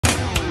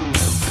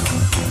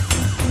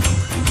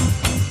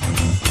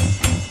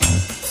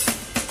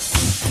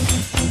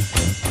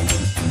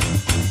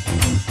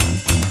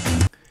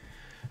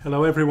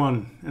Hello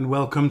everyone and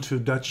welcome to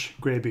Dutch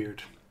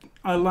Greybeard.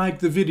 I like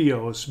the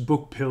videos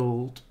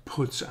Bookpilled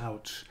puts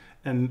out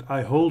and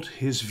I hold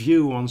his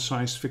view on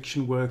science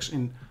fiction works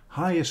in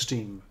high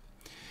esteem.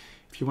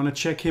 If you want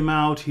to check him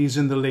out, he's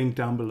in the link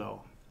down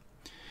below.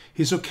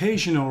 His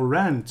occasional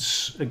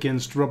rants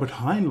against Robert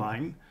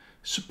Heinlein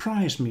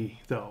surprised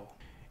me though.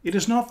 It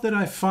is not that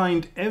I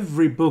find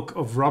every book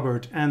of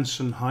Robert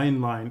Anson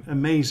Heinlein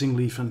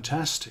amazingly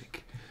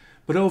fantastic,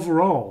 but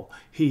overall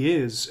he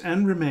is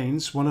and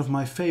remains one of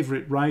my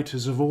favorite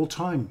writers of all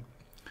time.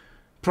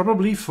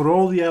 Probably for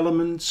all the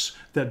elements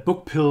that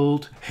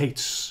Bookpilled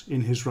hates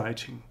in his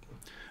writing,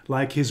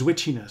 like his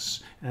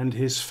wittiness and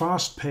his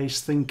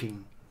fast-paced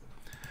thinking.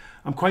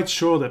 I'm quite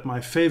sure that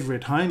my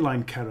favorite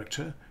Heinlein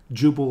character,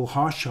 Jubal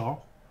Harshaw,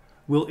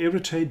 will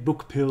irritate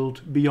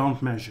Bookpilled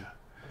beyond measure.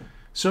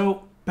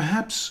 So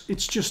perhaps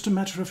it's just a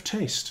matter of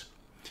taste.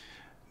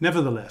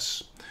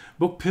 Nevertheless,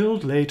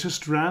 Bookpilled's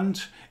latest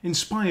rant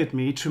inspired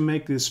me to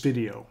make this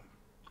video.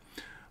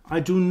 I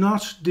do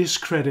not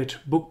discredit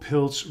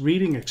Bookpilled's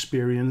reading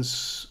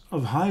experience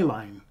of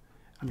Heinlein.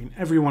 I mean,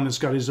 everyone has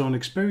got his own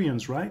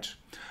experience, right?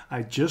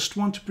 I just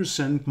want to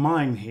present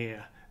mine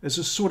here as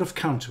a sort of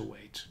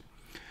counterweight.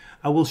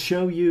 I will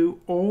show you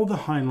all the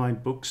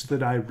Heinlein books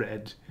that I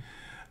read.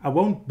 I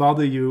won't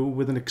bother you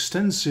with an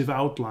extensive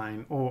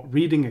outline or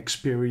reading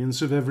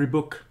experience of every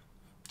book.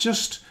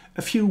 Just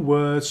a few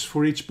words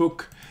for each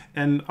book,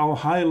 and I'll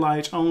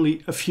highlight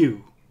only a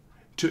few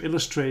to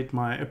illustrate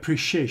my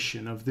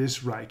appreciation of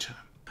this writer.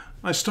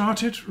 I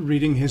started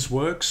reading his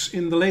works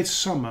in the late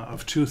summer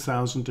of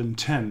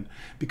 2010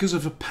 because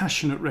of a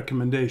passionate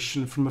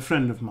recommendation from a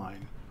friend of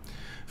mine.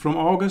 From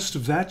August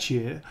of that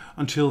year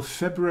until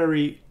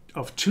February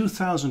of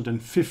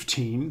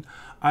 2015,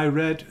 I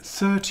read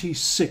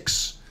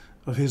 36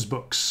 of his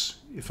books,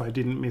 if I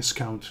didn't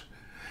miscount.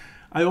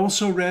 I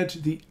also read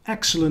the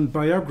excellent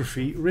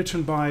biography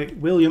written by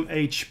William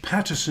H.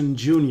 Patterson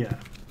Jr.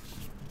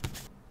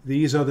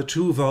 These are the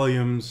 2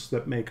 volumes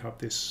that make up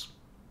this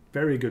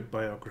very good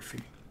biography.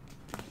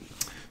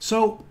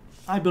 So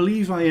I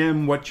believe I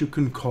am what you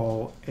can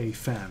call a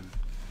fan.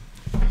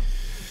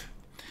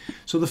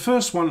 So the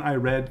first one I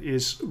read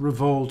is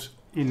Revolt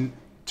in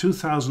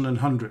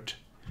 2100,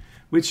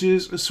 which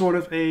is a sort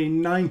of a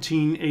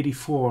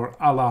 1984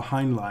 a la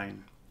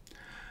Heinlein.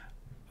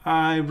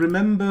 I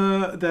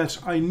remember that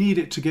I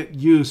needed to get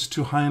used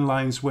to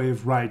Heinlein's way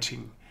of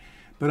writing,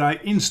 but I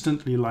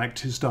instantly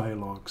liked his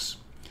dialogues.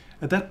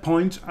 At that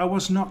point I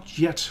was not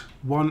yet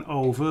won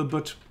over,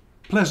 but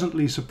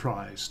pleasantly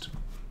surprised.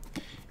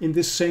 In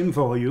this same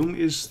volume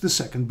is the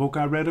second book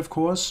I read, of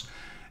course,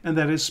 and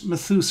that is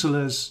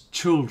Methuselah's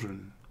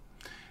Children.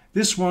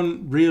 This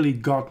one really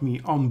got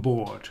me on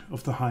board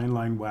of the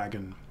Heinlein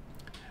wagon.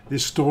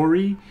 This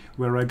story,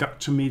 where I got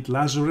to meet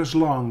Lazarus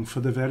Long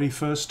for the very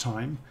first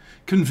time,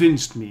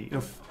 convinced me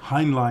of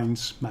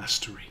Heinlein's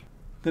mastery.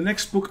 The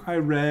next book I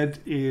read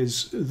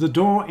is The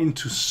Door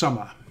into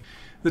Summer.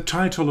 The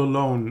title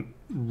alone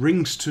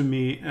rings to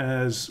me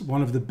as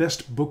one of the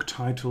best book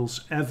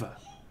titles ever.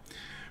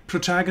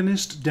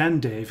 Protagonist Dan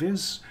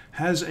Davis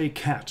has a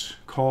cat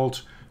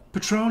called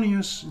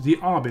Petronius the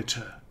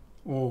Arbiter,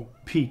 or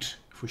Pete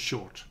for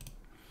short.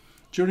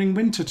 During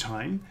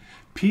wintertime,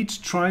 Pete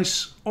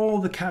tries all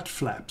the cat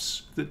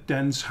flaps that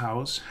Dan's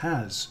house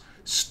has,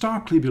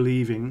 starkly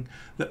believing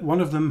that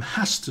one of them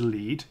has to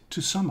lead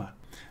to summer.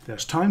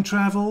 There's time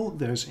travel,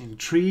 there's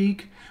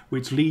intrigue,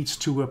 which leads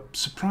to a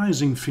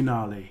surprising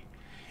finale.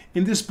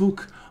 In this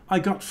book, I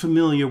got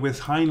familiar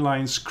with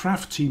Heinlein's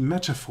crafty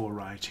metaphor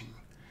writing.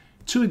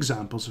 2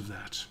 examples of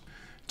that.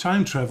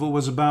 Time travel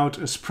was about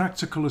as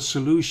practical a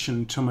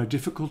solution to my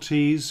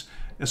difficulties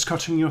as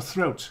cutting your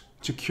throat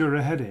to cure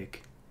a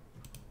headache.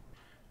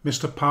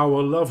 Mr.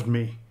 Power loved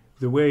me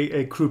the way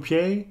a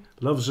croupier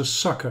loves a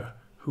sucker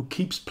who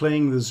keeps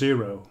playing the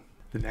zero.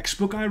 The next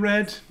book I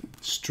read,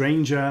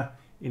 Stranger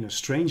in a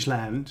Strange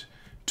Land,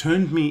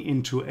 turned me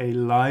into a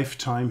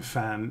lifetime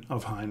fan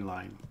of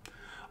Heinlein.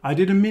 I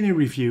did a mini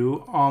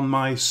review on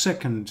my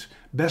second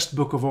Best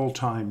Book of All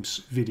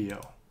Times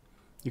video.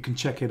 You can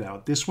check it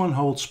out. This one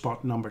holds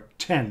spot number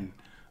 10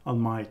 on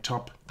my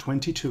top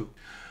 22.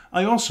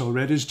 I also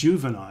read his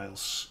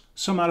Juveniles,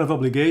 some out of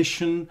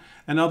obligation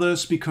and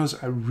others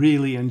because I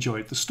really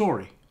enjoyed the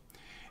story.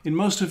 In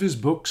most of his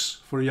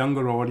books, for a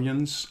younger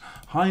audience,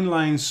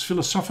 Heinlein's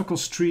philosophical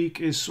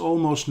streak is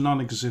almost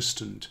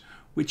non-existent,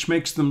 which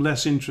makes them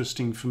less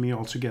interesting for me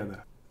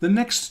altogether. The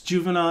next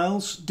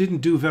Juveniles didn't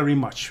do very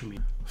much for me.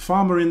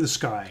 Farmer in the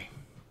Sky,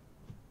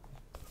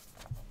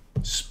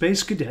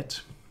 Space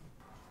Cadet,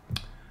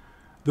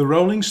 The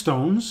Rolling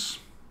Stones,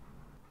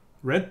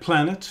 Red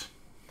Planet,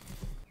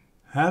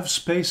 Have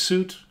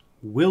Spacesuit,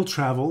 Will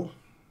Travel,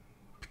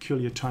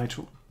 peculiar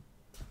title,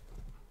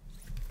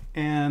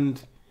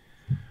 and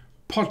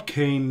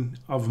Podkayne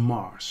of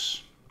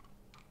Mars.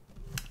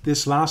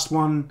 This last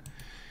one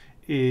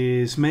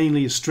is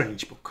mainly a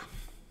strange book.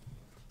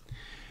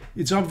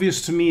 It's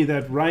obvious to me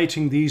that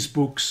writing these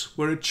books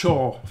were a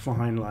chore for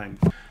Heinlein.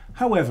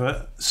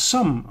 However,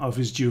 some of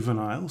his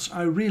Juveniles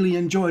I really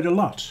enjoyed a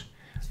lot.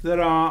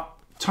 There are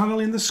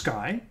Tunnel in the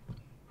Sky,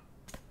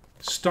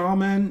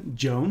 Starman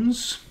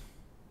Jones,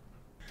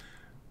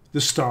 The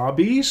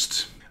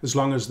Starbeast. As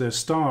long as there's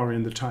star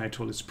in the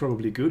title, it's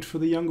probably good for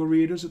the younger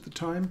readers at the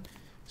time.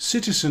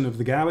 Citizen of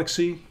the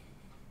Galaxy,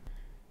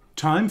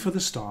 Time for the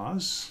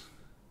Stars,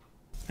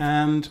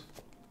 and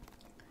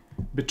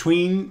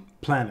Between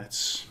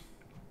Planets.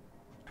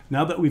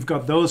 Now that we've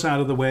got those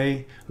out of the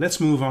way, let's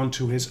move on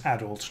to his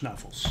adult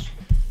novels.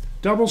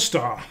 Double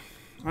Star.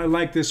 I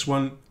like this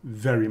one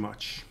very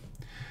much.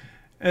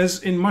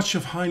 As in much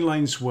of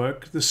Heinlein's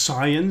work, the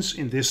science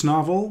in this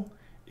novel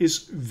is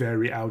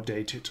very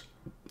outdated.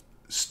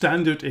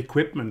 Standard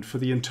equipment for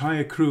the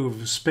entire crew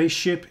of a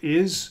spaceship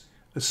is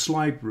a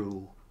slide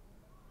rule.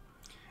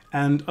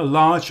 And a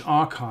large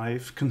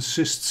archive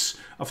consists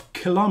of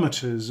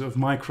kilometers of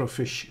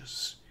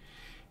microfiches.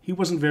 He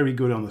wasn't very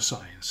good on the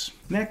science.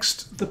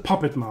 Next, The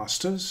Puppet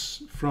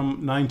Masters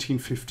from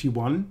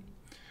 1951.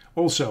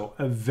 Also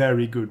a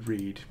very good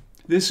read.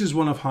 This is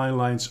one of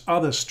Heinlein's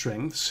other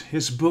strengths.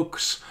 His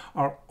books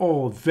are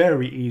all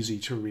very easy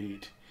to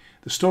read.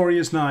 The story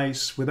is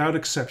nice, without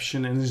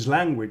exception, and his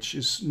language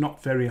is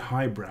not very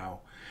highbrow.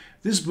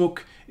 This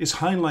book is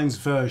Heinlein's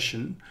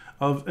version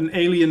of an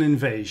alien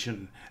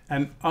invasion,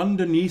 and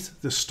underneath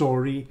the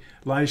story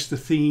lies the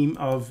theme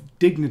of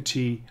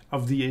dignity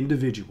of the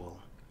individual.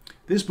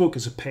 This book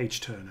is a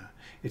page-turner.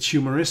 It's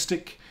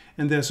humoristic,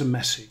 and there's a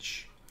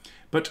message.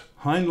 But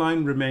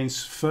Heinlein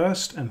remains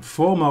first and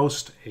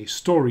foremost a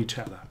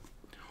storyteller.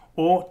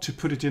 Or, to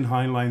put it in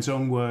Heinlein's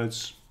own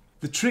words,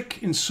 the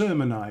trick in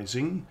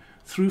sermonizing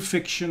through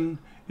fiction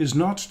is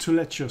not to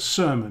let your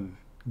sermon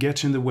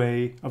get in the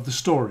way of the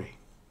story.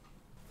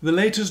 The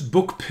latest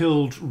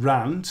Bookpilled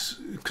rant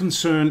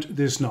concerned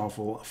this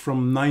novel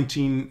from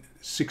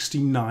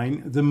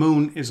 1969, The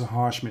Moon is a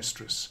Harsh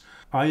Mistress.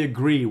 I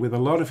agree with a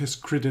lot of his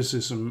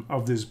criticism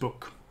of this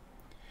book.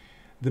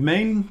 The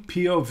main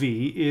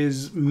POV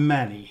is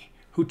Manny,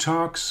 who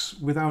talks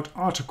without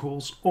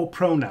articles or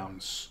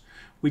pronouns,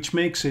 which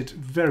makes it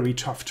very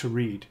tough to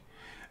read.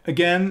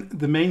 Again,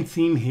 the main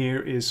theme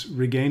here is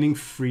regaining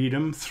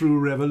freedom through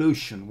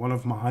revolution, one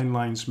of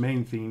Heinlein's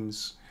main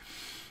themes.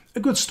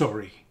 A good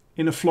story,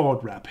 in a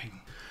flawed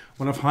wrapping.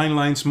 One of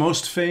Heinlein's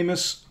most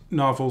famous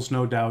novels,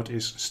 no doubt,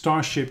 is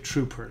Starship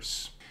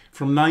Troopers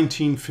from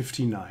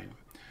 1959.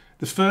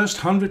 The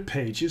first 100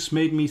 pages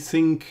made me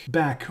think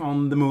back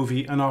on the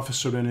movie An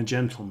Officer and a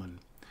Gentleman,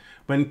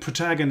 when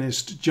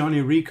protagonist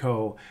Johnny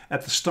Rico,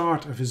 at the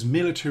start of his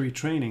military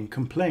training,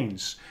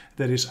 complains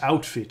that his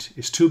outfit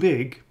is too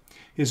big.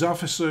 His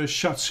officer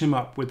shuts him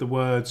up with the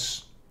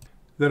words,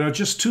 "There are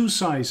just two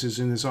sizes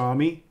in this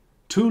army,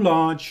 too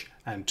large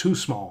and too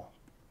small."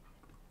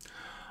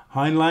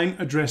 Heinlein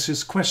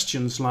addresses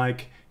questions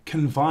like,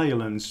 can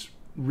violence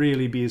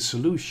really be a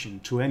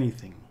solution to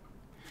anything?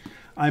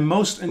 I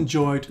most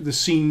enjoyed the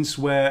scenes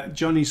where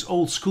Johnny's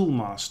old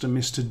schoolmaster,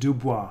 Mr.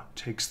 Dubois,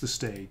 takes the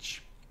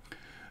stage.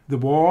 The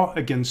war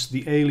against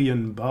the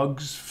alien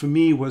bugs, for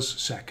me, was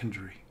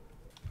secondary.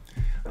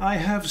 I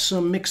have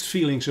some mixed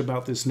feelings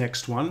about this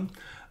next one.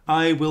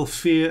 I Will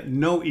Fear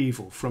No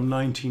Evil from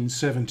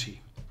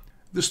 1970.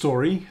 The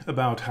story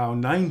about how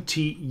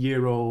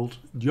 90-year-old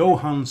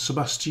Johann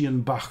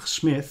Sebastian Bach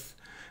Smith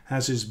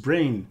has his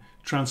brain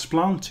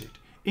transplanted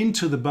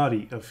into the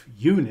body of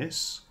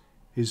Eunice,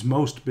 his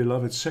most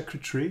beloved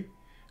secretary,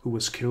 who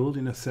was killed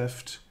in a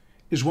theft,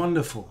 is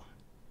wonderful.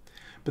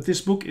 But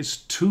this book is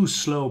too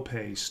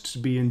slow-paced to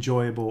be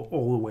enjoyable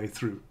all the way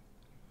through.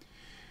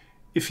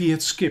 If he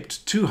had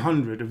skipped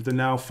 200 of the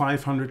now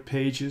 500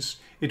 pages,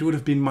 it would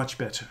have been much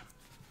better.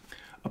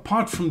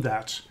 Apart from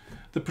that,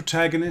 the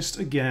protagonist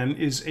again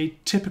is a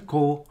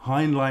typical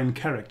Heinlein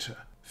character,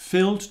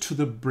 filled to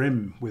the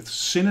brim with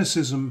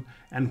cynicism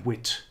and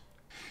wit.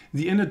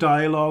 The inner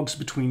dialogues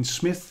between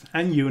Smith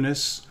and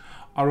Eunice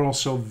are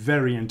also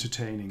very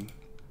entertaining.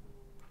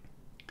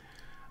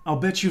 I'll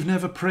bet you've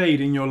never prayed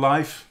in your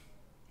life.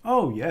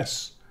 Oh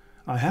yes,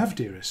 I have,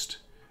 dearest,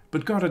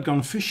 but God had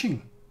gone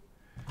fishing.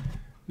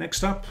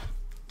 Next up,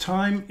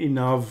 Time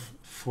Enough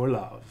for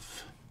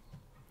Love.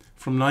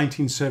 From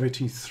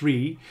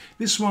 1973,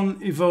 this one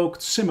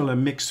evoked similar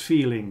mixed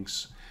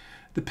feelings.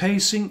 The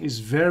pacing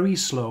is very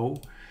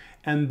slow,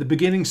 and the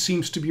beginning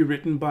seems to be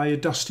written by a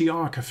dusty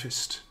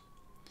archivist.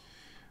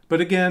 But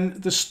again,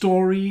 the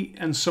story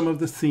and some of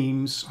the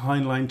themes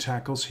Heinlein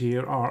tackles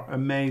here are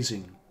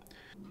amazing.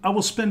 I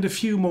will spend a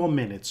few more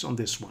minutes on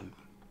this one.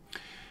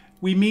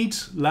 We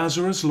meet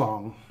Lazarus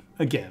Long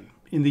again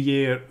in the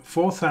year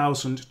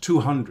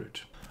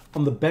 4200.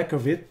 On the back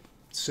of it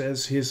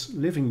says his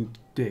living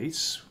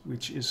dates,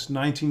 which is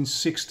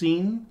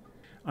 1916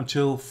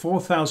 until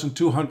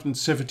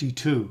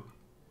 4272.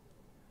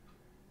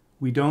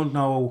 We don't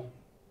know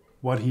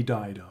what he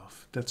died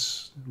of.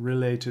 That's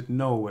related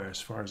nowhere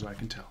as far as I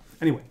can tell.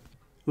 Anyway,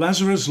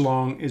 Lazarus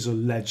Long is a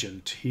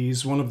legend.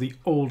 He's one of the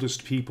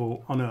oldest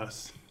people on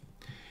Earth.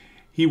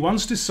 He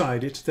once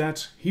decided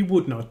that he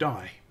would not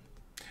die.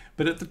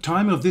 But at the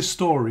time of this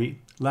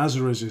story,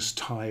 Lazarus is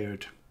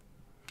tired.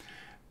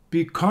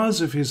 Because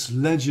of his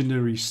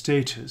legendary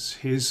status,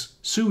 his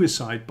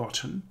suicide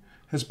button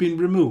has been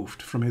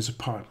removed from his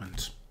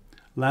apartment.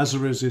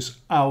 Lazarus is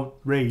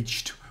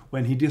outraged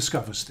when he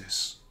discovers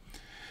this.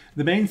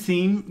 The main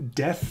theme,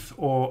 death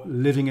or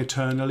living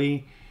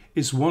eternally,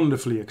 is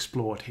wonderfully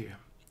explored here.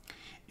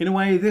 In a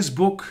way, this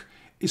book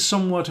is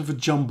somewhat of a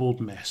jumbled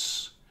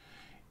mess.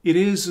 It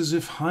is as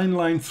if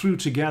Heinlein threw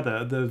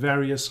together the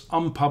various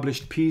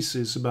unpublished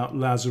pieces about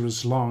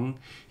Lazarus Long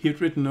he had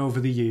written over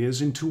the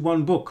years into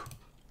one book.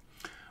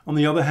 On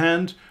the other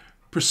hand,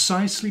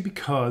 precisely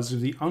because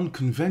of the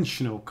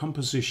unconventional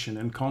composition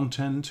and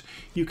content,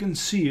 you can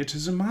see it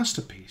as a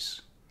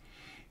masterpiece.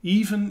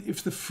 Even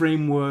if the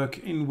framework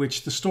in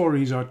which the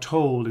stories are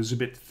told is a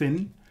bit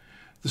thin,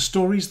 the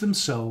stories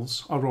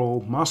themselves are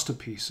all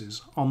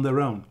masterpieces on their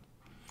own.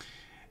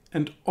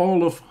 And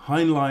all of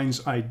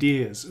Heinlein's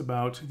ideas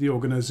about the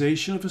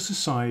organization of a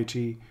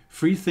society,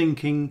 free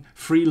thinking,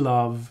 free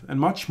love, and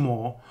much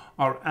more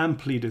are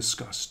amply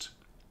discussed.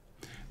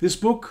 This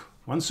book,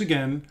 once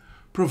again,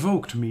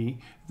 provoked me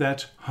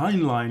that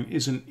Heinlein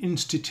is an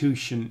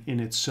institution in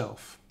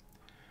itself.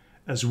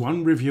 As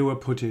one reviewer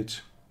put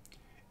it,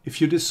 if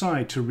you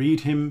decide to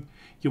read him,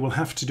 you will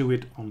have to do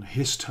it on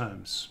his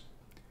terms.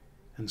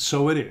 And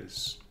so it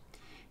is.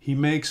 He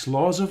makes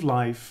laws of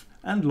life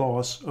and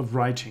laws of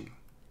writing.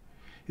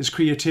 His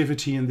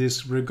creativity in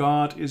this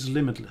regard is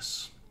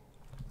limitless.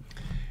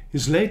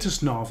 His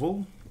latest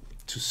novel,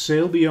 To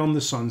Sail Beyond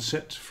the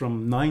Sunset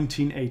from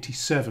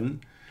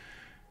 1987,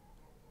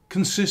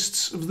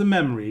 consists of the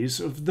memories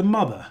of the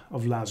mother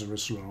of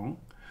Lazarus Long,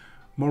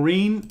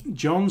 Maureen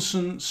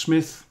Johnson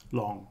Smith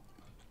Long.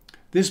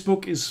 This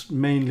book is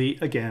mainly,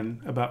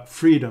 again, about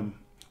freedom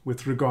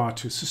with regard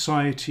to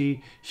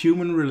society,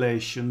 human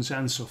relations,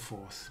 and so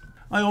forth.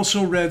 I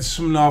also read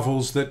some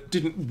novels that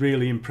didn't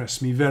really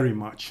impress me very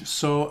much,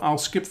 so I'll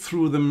skip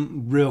through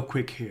them real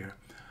quick here.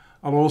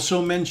 I'll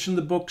also mention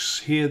the books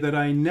here that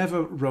I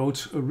never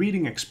wrote a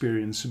reading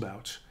experience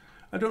about.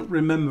 I don't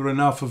remember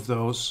enough of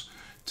those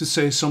to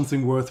say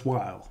something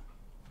worthwhile.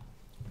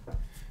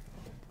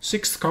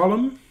 Sixth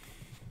column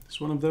is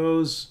one of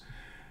those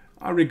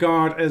I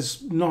regard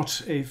as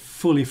not a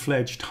fully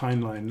fledged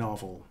Heinlein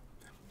novel.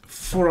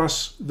 For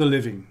Us, the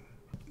Living.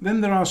 Then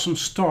there are some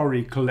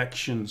story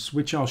collections,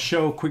 which I'll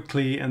show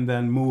quickly and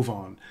then move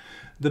on.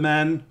 The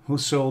Man Who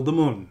Sold the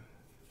Moon,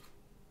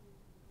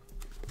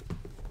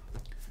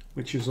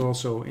 which is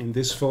also in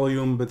this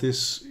volume, but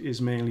this is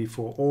mainly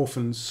for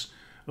Orphans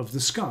of the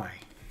Sky.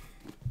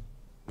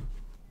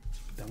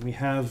 Then we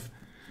have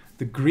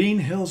The Green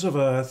Hills of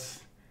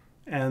Earth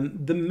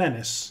and The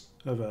Menace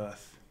of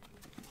Earth.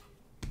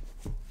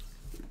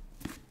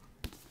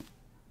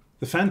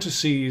 The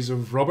Fantasies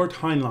of Robert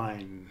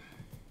Heinlein.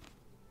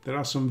 There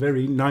are some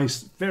very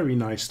nice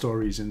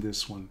stories in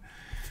this one.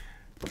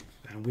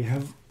 And we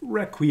have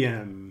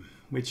Requiem,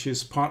 which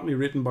is partly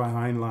written by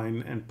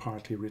Heinlein and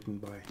partly written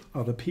by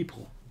other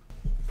people.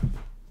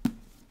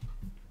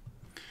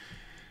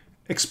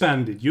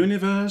 Expanded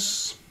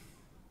Universe.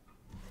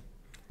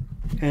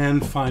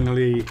 And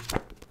finally,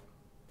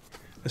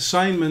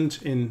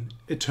 Assignment in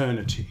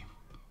Eternity.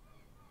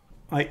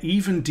 I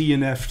even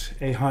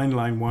DNF'd a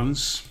Heinlein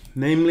once,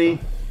 namely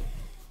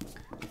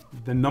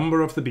The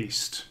Number of the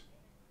Beast.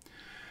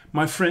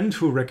 My friend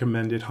who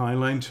recommended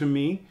Heinlein to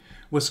me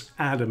was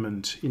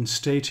adamant in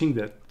stating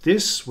that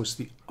this was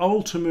the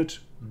ultimate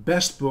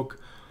best book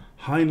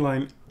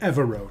Heinlein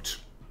ever wrote.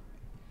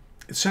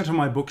 It sat on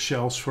my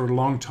bookshelves for a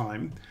long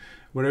time,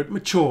 where it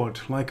matured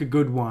like a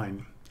good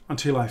wine,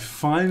 until I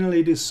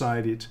finally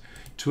decided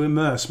to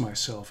immerse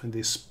myself in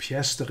this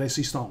pièce de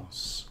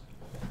résistance.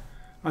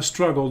 I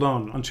struggled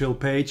on until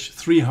page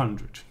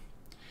 300.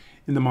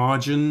 In the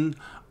margin,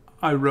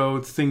 I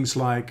wrote things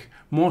like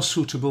more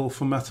suitable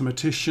for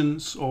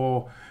mathematicians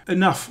or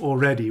enough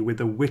already with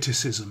the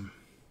witticism.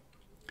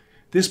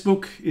 This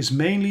book is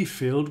mainly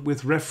filled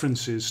with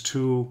references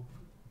to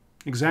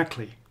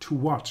exactly to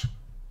what?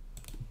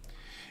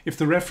 If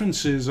the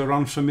references are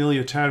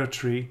unfamiliar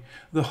territory,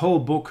 the whole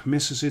book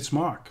misses its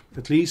mark.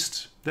 At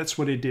least that's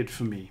what it did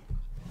for me.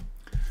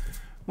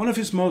 One of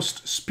his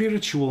most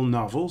spiritual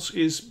novels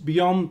is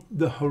Beyond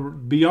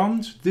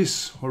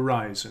This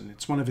Horizon.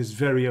 It's one of his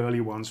very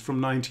early ones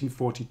from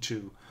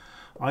 1942.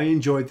 I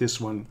enjoyed this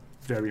one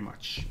very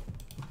much.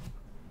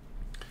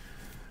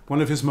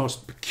 One of his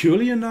most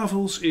peculiar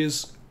novels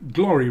is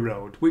Glory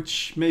Road,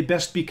 which may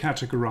best be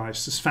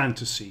categorized as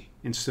fantasy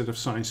instead of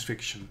science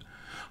fiction.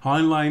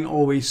 Heinlein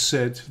always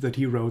said that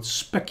he wrote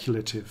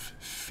speculative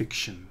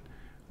fiction,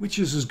 which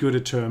is as good a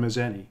term as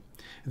any.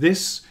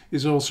 This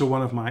is also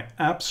one of my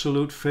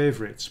absolute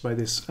favorites by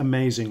this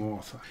amazing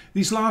author.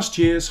 These last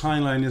years,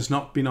 Heinlein has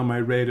not been on my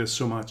radar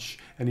so much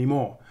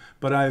anymore,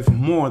 but I have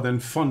more than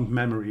fond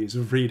memories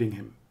of reading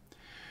him.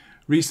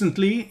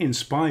 Recently,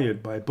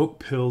 inspired by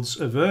Bookpilled's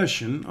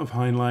version of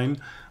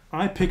Heinlein,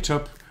 I picked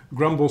up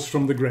Grumbles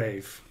from the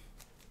Grave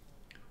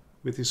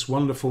with this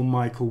wonderful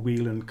Michael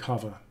Whelan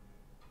cover.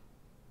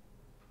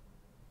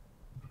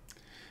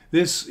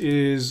 This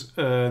is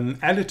an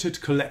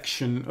edited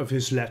collection of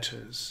his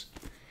letters.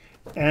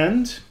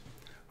 And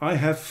I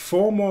have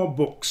 4 more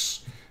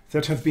books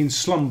that have been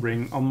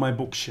slumbering on my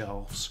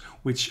bookshelves,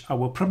 which I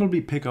will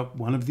probably pick up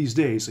one of these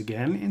days,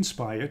 again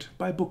inspired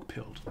by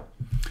Bookpilled.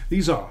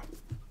 These are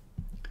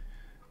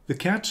The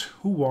Cat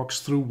Who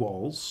Walks Through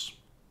Walls,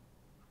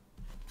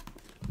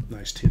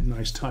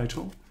 nice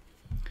title,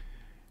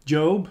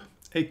 Job,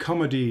 a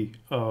comedy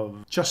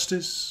of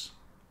justice,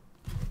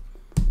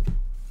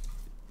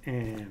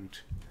 and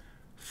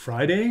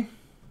Friday,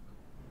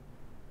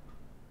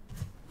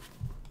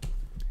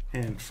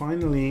 and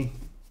finally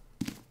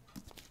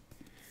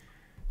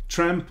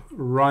Tramp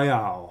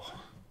Royale.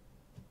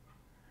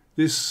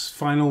 This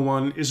final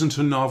one isn't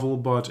a novel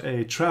but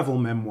a travel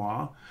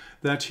memoir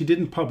that he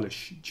didn't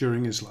publish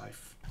during his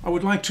life. I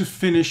would like to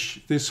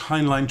finish this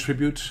Heinlein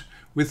tribute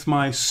with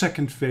my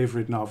second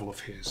favorite novel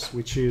of his,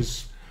 which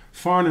is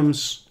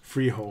Farnham's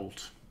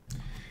Freehold.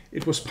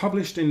 It was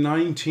published in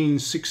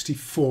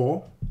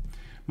 1964,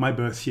 my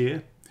birth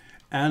year,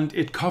 and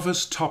it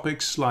covers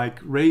topics like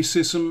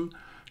racism,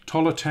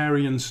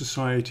 totalitarian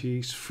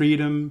societies,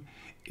 freedom,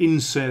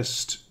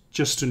 incest,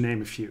 just to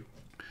name a few.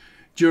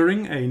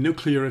 During a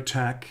nuclear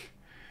attack,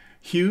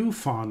 Hugh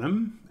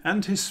Farnham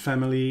and his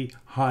family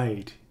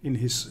hide in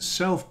his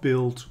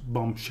self-built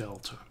bomb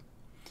shelter.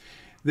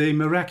 They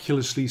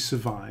miraculously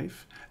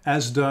survive,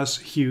 as does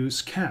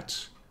Hugh's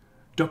cat,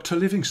 Dr.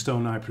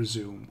 Livingstone, I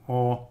presume,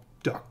 or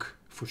Duck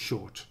for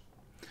short.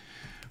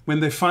 When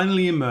they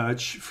finally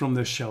emerge from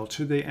their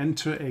shelter, they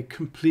enter a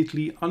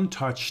completely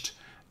untouched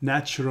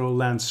natural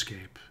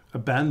landscape,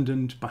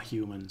 abandoned by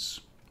humans.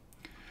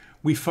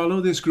 We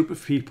follow this group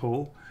of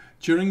people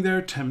during their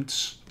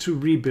attempts to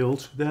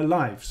rebuild their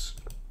lives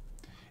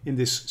in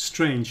this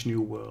strange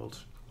new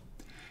world.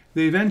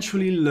 They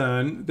eventually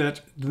learn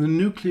that the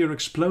nuclear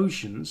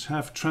explosions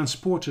have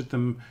transported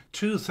them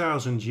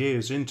 2,000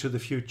 years into the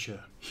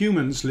future.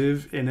 Humans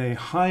live in a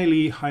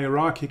highly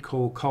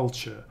hierarchical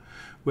culture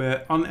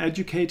where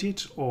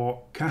uneducated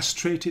or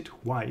castrated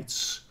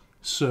whites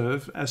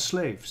serve as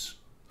slaves.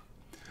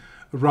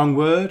 A wrong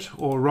word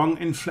or wrong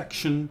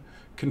inflection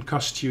can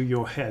cost you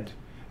your head,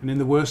 and in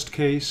the worst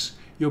case,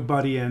 your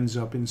body ends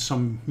up in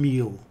some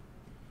meal.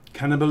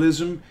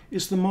 Cannibalism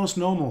is the most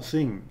normal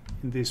thing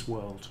in this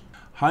world.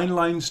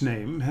 Heinlein's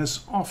name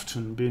has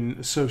often been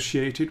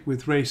associated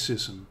with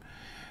racism,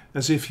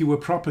 as if he were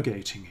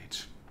propagating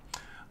it.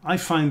 I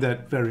find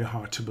that very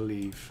hard to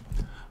believe.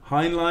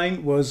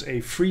 Heinlein was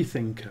a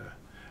freethinker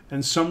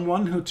and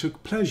someone who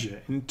took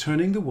pleasure in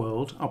turning the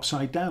world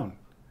upside down.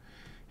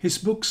 His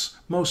books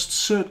most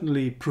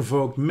certainly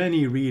provoked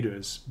many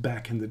readers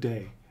back in the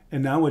day,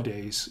 and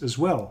nowadays as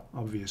well,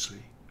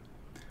 obviously.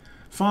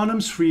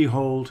 Farnham's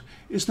Freehold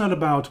is not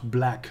about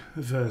black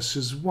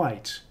versus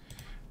white,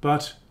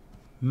 but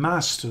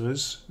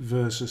masters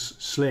versus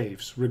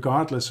slaves,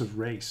 regardless of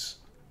race.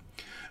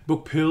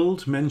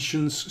 Bookpilled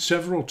mentions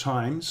several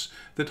times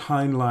that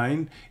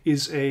Heinlein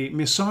is a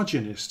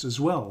misogynist as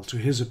well, to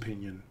his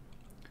opinion.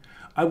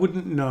 I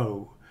wouldn't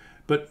know,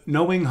 but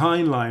knowing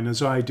Heinlein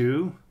as I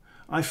do,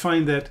 I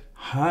find that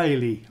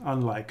highly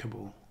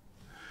unlikable.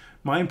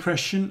 My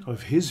impression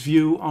of his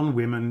view on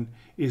women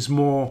is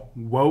more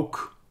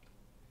woke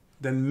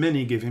than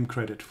many give him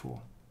credit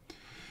for.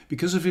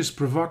 Because of his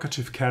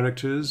provocative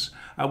characters,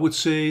 I would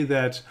say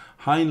that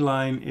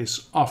Heinlein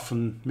is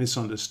often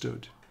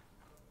misunderstood.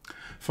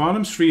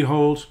 Farnham's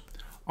Freehold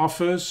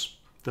offers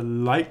the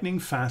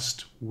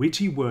lightning-fast,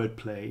 witty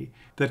wordplay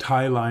that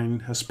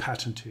Heinlein has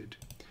patented.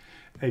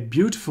 A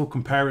beautiful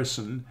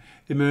comparison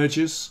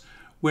emerges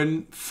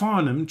when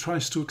Farnham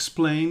tries to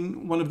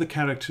explain one of the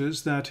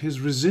characters that his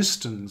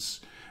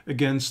resistance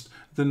against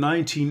the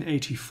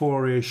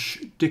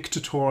 1984-ish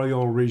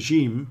dictatorial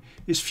regime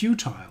is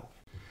futile.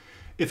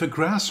 If a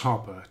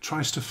grasshopper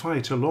tries to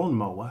fight a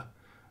lawnmower,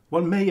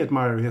 one may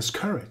admire his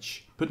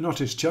courage, but not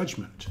his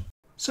judgment.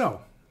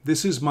 So,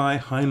 this is my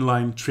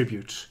Heinlein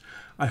tribute.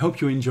 I hope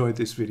you enjoyed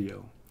this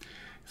video.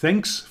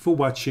 Thanks for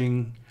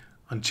watching.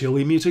 Until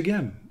we meet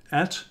again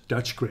at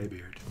Dutch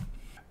Greybeard.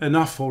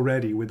 Enough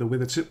already with the